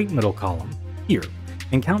of the right middle column, here,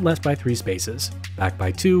 and count left by 3 spaces, back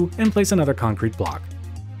by 2, and place another concrete block.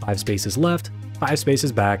 5 spaces left, 5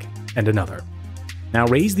 spaces back, and another. Now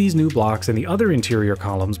raise these new blocks in the other interior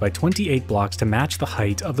columns by 28 blocks to match the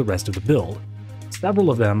height of the rest of the build. Several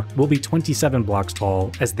of them will be 27 blocks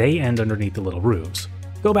tall as they end underneath the little roofs.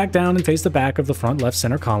 Go back down and face the back of the front left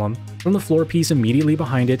center column. From the floor piece immediately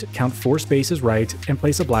behind it, count 4 spaces right and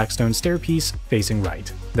place a blackstone stairpiece facing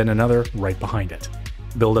right, then another right behind it.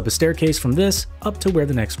 Build up a staircase from this up to where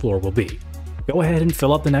the next floor will be. Go ahead and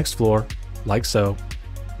fill up the next floor, like so.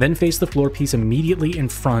 Then face the floor piece immediately in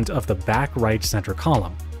front of the back right center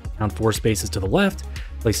column. Count 4 spaces to the left,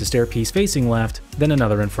 place a stairpiece facing left, then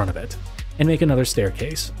another in front of it, and make another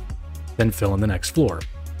staircase. Then fill in the next floor.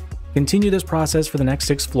 Continue this process for the next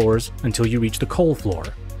 6 floors until you reach the coal floor.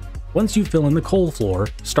 Once you fill in the coal floor,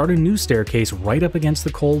 start a new staircase right up against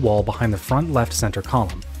the coal wall behind the front left center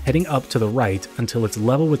column, heading up to the right until it's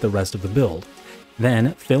level with the rest of the build.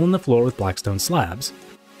 Then fill in the floor with blackstone slabs.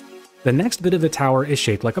 The next bit of the tower is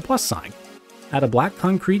shaped like a plus sign. Add a black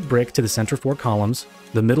concrete brick to the center 4 columns,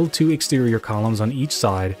 the middle 2 exterior columns on each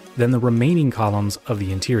side, then the remaining columns of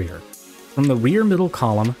the interior. From the rear middle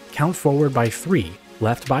column, count forward by 3,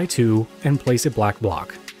 left by 2, and place a black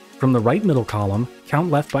block. From the right middle column, count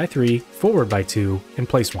left by 3, forward by 2, and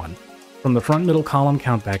place 1. From the front middle column,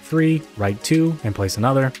 count back 3, right 2, and place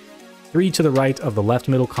another. 3 to the right of the left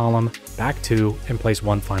middle column, back 2, and place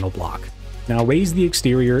 1 final block. Now raise the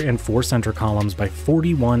exterior and 4 center columns by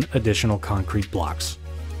 41 additional concrete blocks.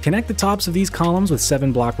 Connect the tops of these columns with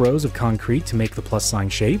 7 block rows of concrete to make the plus sign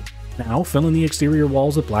shape. Now fill in the exterior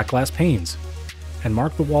walls with black glass panes, and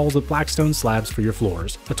mark the walls with blackstone slabs for your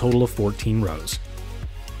floors, a total of 14 rows.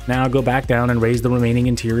 Now go back down and raise the remaining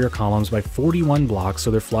interior columns by 41 blocks so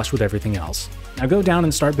they're flush with everything else. Now go down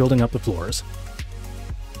and start building up the floors.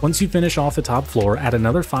 Once you finish off the top floor, add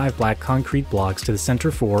another 5 black concrete blocks to the center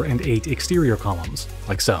 4 and 8 exterior columns,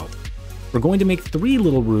 like so. We're going to make 3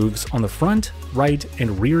 little roofs on the front, right,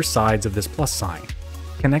 and rear sides of this plus sign.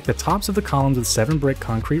 Connect the tops of the columns with 7 brick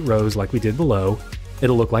concrete rows like we did below.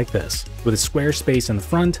 It'll look like this, with a square space in the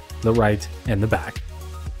front, the right, and the back.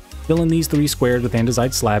 Fill in these 3 squares with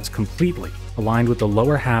andesite slabs completely, aligned with the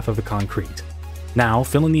lower half of the concrete. Now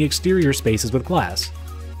fill in the exterior spaces with glass,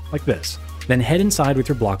 like this. Then head inside with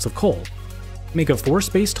your blocks of coal. Make a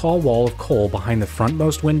 4-space tall wall of coal behind the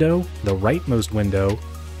frontmost window, the rightmost window,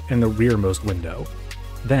 and the rearmost window.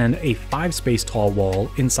 Then a 5-space tall wall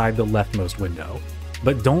inside the leftmost window,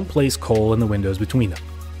 but don't place coal in the windows between them.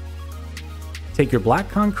 Take your black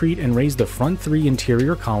concrete and raise the front 3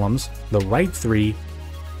 interior columns, the right 3,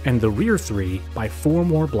 and the rear 3 by 4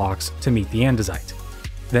 more blocks to meet the andesite.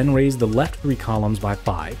 Then raise the left 3 columns by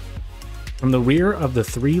 5. From the rear of the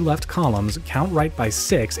 3 left columns, count right by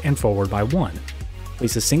 6 and forward by 1.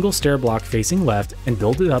 Place a single stair block facing left and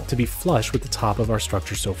build it up to be flush with the top of our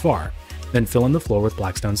structure so far, then fill in the floor with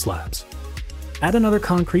blackstone slabs. Add another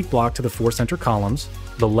concrete block to the 4 center columns,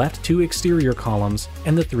 the left 2 exterior columns,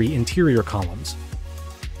 and the 3 interior columns.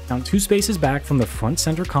 Count 2 spaces back from the front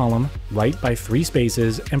center column, right by 3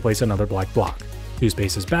 spaces, and place another black block. 2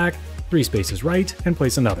 spaces back, 3 spaces right, and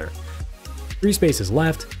place another. 3 spaces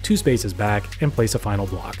left, 2 spaces back, and place a final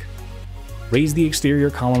block. Raise the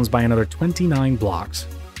exterior columns by another 29 blocks.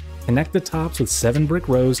 Connect the tops with 7 brick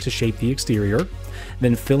rows to shape the exterior,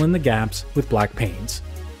 then fill in the gaps with black panes.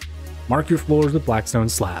 Mark your floors with blackstone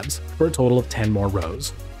slabs, for a total of 10 more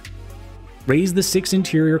rows. Raise the 6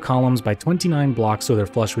 interior columns by 29 blocks so they're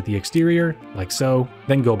flush with the exterior, like so,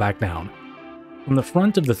 then go back down. From the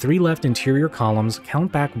front of the 3 left interior columns,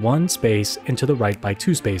 count back 1 space and to the right by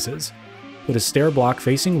 2 spaces. Put a stair block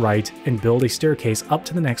facing right and build a staircase up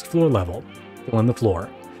to the next floor level. Fill in the floor.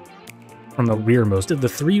 From the rearmost of the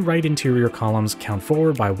 3 right interior columns, count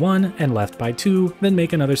forward by 1 and left by 2, then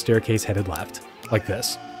make another staircase headed left, like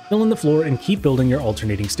this. Fill in the floor and keep building your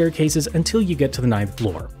alternating staircases until you get to the 9th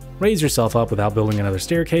floor. Raise yourself up without building another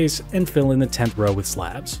staircase and fill in the 10th row with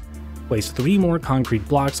slabs. Place 3 more concrete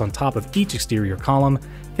blocks on top of each exterior column,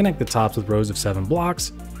 connect the tops with rows of 7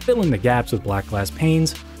 blocks, fill in the gaps with black glass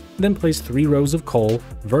panes, then place 3 rows of coal,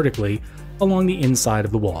 vertically, along the inside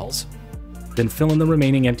of the walls. Then fill in the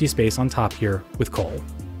remaining empty space on top here with coal.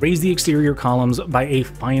 Raise the exterior columns by a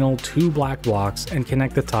final 2 black blocks and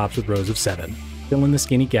connect the tops with rows of 7. Fill in the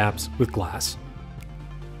skinny gaps with glass.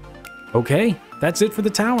 Okay, that's it for the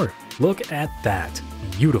tower. Look at that.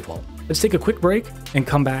 Beautiful. Let's take a quick break and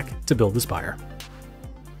come back to build the spire.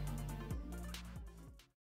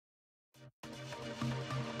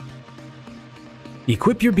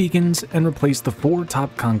 Equip your beacons and replace the 4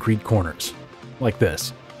 top concrete corners, like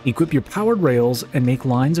this. Equip your powered rails and make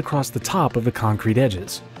lines across the top of the concrete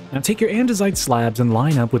edges. Now take your andesite slabs and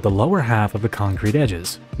line up with the lower half of the concrete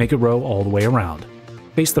edges. Make a row all the way around.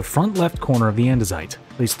 Face the front left corner of the andesite.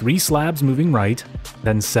 Place 3 slabs moving right,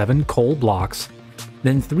 then 7 coal blocks,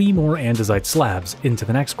 then 3 more andesite slabs into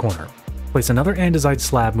the next corner. Place another andesite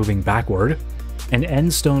slab moving backward, an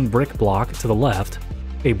end stone brick block to the left,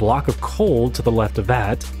 a block of coal to the left of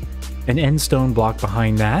that, an end stone block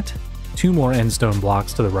behind that, 2 more end stone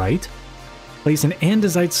blocks to the right. Place an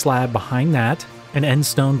andesite slab behind that, an end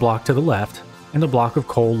stone block to the left, and a block of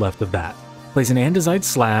coal left of that. Place an andesite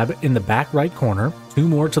slab in the back right corner, 2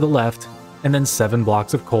 more to the left, and then 7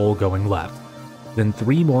 blocks of coal going left. Then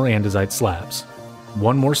 3 more andesite slabs.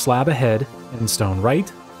 1 more slab ahead, end stone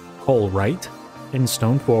right, coal right, end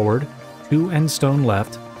stone forward, 2 end stone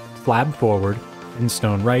left, slab forward, end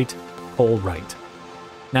stone right, coal right.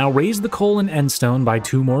 Now raise the coal and end stone by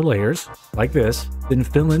 2 more layers, like this, then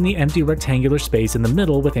fill in the empty rectangular space in the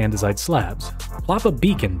middle with andesite slabs. Plop a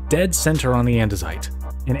beacon dead center on the andesite.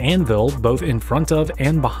 An anvil both in front of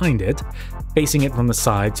and behind it, facing it from the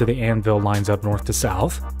side so the anvil lines up north to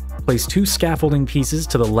south. Place 2 scaffolding pieces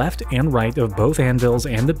to the left and right of both anvils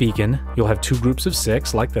and the beacon. You'll have 2 groups of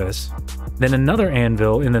 6 like this. Then another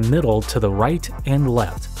anvil in the middle to the right and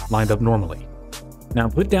left, lined up normally. Now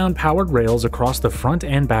put down powered rails across the front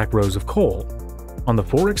and back rows of coal. On the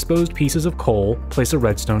 4 exposed pieces of coal, place a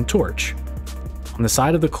redstone torch. On the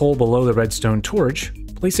side of the coal below the redstone torch,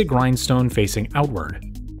 place a grindstone facing outward.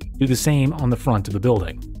 Do the same on the front of the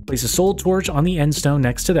building. Place a soul torch on the end stone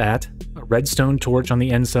next to that, a redstone torch on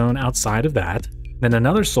the end stone outside of that, then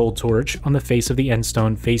another soul torch on the face of the end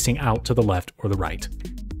stone facing out to the left or the right.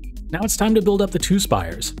 Now it's time to build up the 2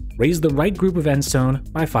 spires. Raise the right group of end stone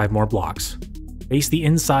by 5 more blocks. Face the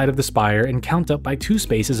inside of the spire and count up by 2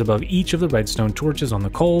 spaces above each of the redstone torches on the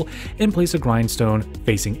coal and place a grindstone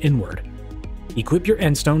facing inward. Equip your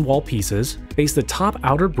end stone wall pieces, face the top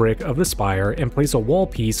outer brick of the spire and place a wall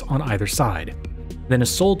piece on either side, then a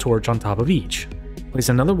soul torch on top of each. Place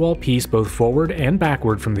another wall piece both forward and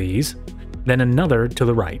backward from these, then another to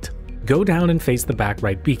the right. Go down and face the back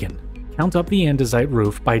right beacon. Count up the andesite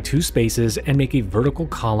roof by 2 spaces and make a vertical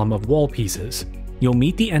column of wall pieces. You'll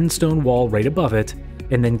meet the end stone wall right above it,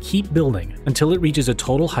 and then keep building until it reaches a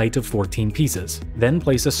total height of 14 pieces. Then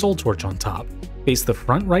place a soul torch on top. Face the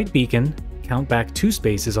front right beacon, count back 2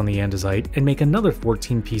 spaces on the andesite, and make another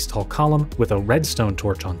 14-piece tall column with a redstone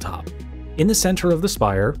torch on top. In the center of the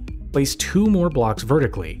spire, place 2 more blocks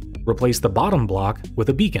vertically. Replace the bottom block with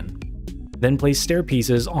a beacon. Then place stair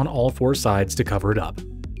pieces on all 4 sides to cover it up.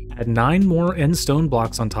 Add 9 more end stone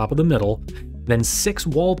blocks on top of the middle, then 6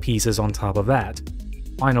 wall pieces on top of that.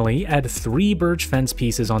 Finally, add 3 birch fence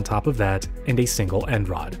pieces on top of that and a single end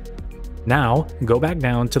rod. Now, go back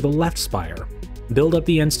down to the left spire. Build up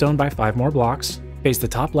the end stone by 5 more blocks, face the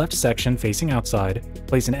top left section facing outside,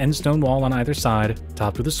 place an end stone wall on either side,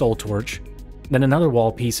 topped with a soul torch, then another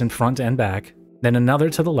wall piece in front and back, then another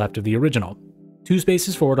to the left of the original. 2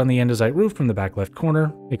 spaces forward on the andesite roof from the back left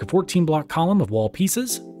corner, make a 14-block column of wall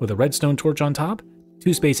pieces with a redstone torch on top.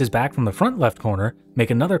 2 spaces back from the front left corner, make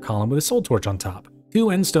another column with a soul torch on top. 2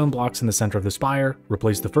 end stone blocks in the center of the spire,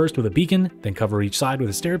 replace the first with a beacon, then cover each side with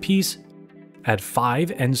a stair piece. Add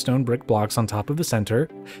 5 end stone brick blocks on top of the center,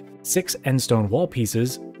 6 end stone wall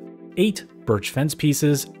pieces, 8 birch fence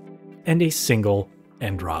pieces, and a single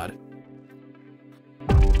end rod.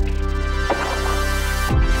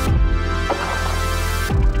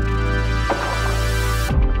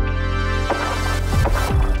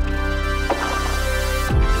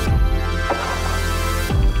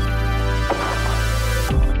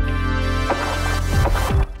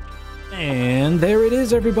 And there it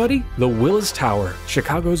is, everybody! The Willis Tower,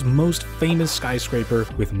 Chicago's most famous skyscraper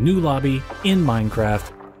with new lobby in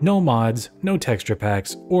Minecraft, no mods, no texture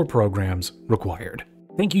packs, or programs required.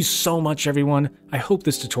 Thank you so much, everyone. I hope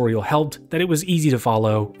this tutorial helped, that it was easy to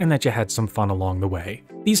follow, and that you had some fun along the way.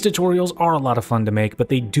 These tutorials are a lot of fun to make, but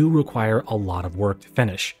they do require a lot of work to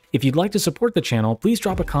finish. If you'd like to support the channel, please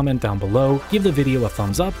drop a comment down below, give the video a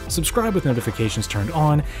thumbs up, subscribe with notifications turned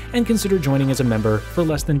on, and consider joining as a member for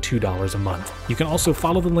less than $2 a month. You can also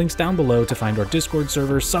follow the links down below to find our Discord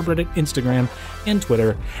server, subreddit, Instagram, and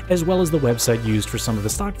Twitter, as well as the website used for some of the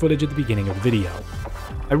stock footage at the beginning of the video.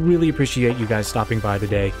 I really appreciate you guys stopping by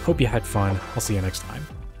today. Hope you had fun. I'll see you next time.